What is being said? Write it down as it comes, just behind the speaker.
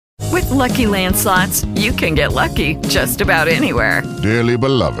Lucky Land Slots, you can get lucky just about anywhere. Dearly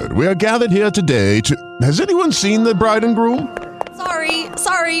beloved, we are gathered here today to... Has anyone seen the bride and groom?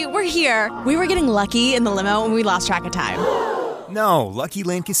 Sorry, we're here. We were getting lucky in the limo and we lost track of time. No, Lucky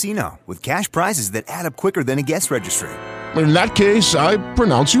Land Casino, with cash prizes that add up quicker than a guest registry. In that case, I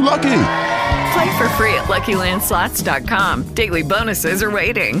pronounce you lucky. Play for free at LuckyLandSlots.com. Daily bonuses are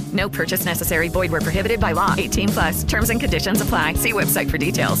waiting. No purchase necessary. Void where prohibited by law. 18+. Terms and conditions apply. See website for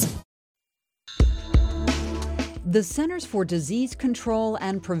details. The Centers for Disease Control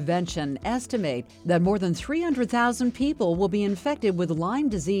and Prevention estimate that more than 300,000 people will be infected with Lyme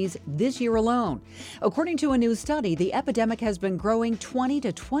disease this year alone. According to a new study, the epidemic has been growing 20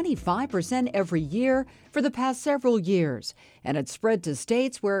 to 25% every year for the past several years, and it's spread to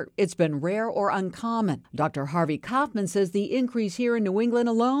states where it's been rare or uncommon. Dr. Harvey Kaufman says the increase here in New England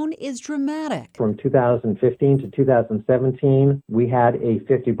alone is dramatic. From 2015 to 2017, we had a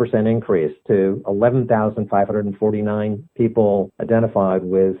 50% increase to 11,549 people identified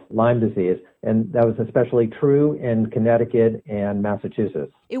with Lyme disease. And that was especially true in Connecticut and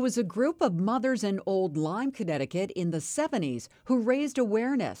Massachusetts. It was a group of mothers in Old Lyme, Connecticut in the 70s who raised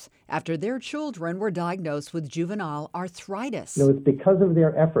awareness after their children were diagnosed with juvenile arthritis. It's because of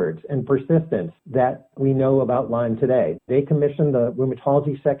their efforts and persistence that we know about Lyme today. They commissioned the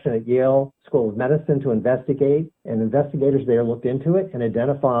rheumatology section at Yale School of Medicine to investigate, and investigators there looked into it and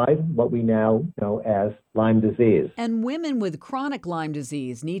identified what we now know as Lyme disease. And women with chronic Lyme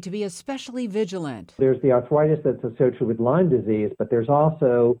disease need to be especially vigilant. There's the arthritis that's associated with Lyme disease, but there's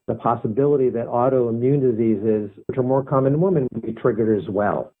also the possibility that autoimmune diseases, which are more common in women, will be triggered as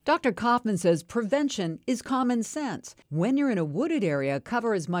well. Dr. Kaufman says prevention is common sense. When you're in a wooded area,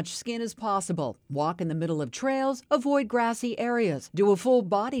 cover as much skin as possible. Walk in the middle of trails, avoid grassy areas. Do a full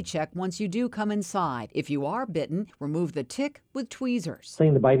body check once you do come inside. If you are bitten, remove the tick with tweezers.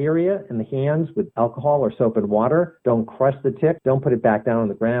 Clean the bite area and the hands with alcohol or soap and water. Don't crush the tick. Don't put it back down on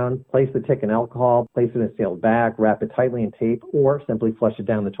the ground. Place the tick in alcohol. Place it in a sealed bag. Wrap it tightly in tape or simply flush it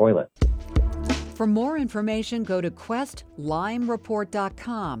down the toilet. For more information, go to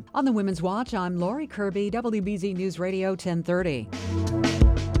QuestLymeReport.com. On the Women's Watch, I'm Lori Kirby, WBZ News Radio 1030.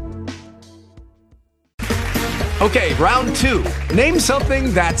 Okay, round two. Name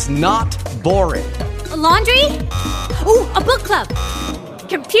something that's not boring. A laundry? Ooh, a book club.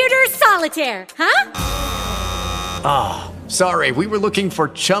 Computer solitaire, huh? Ah, sorry, we were looking for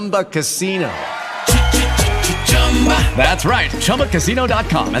Chumba Casino. That's right,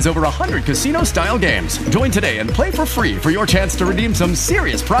 ChumbaCasino.com has over 100 casino-style games. Join today and play for free for your chance to redeem some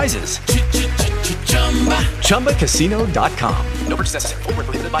serious prizes. ChumbaCasino.com. No purchase necessary. Void where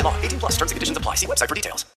prohibited by law. 18+. Terms and conditions apply. See website for details.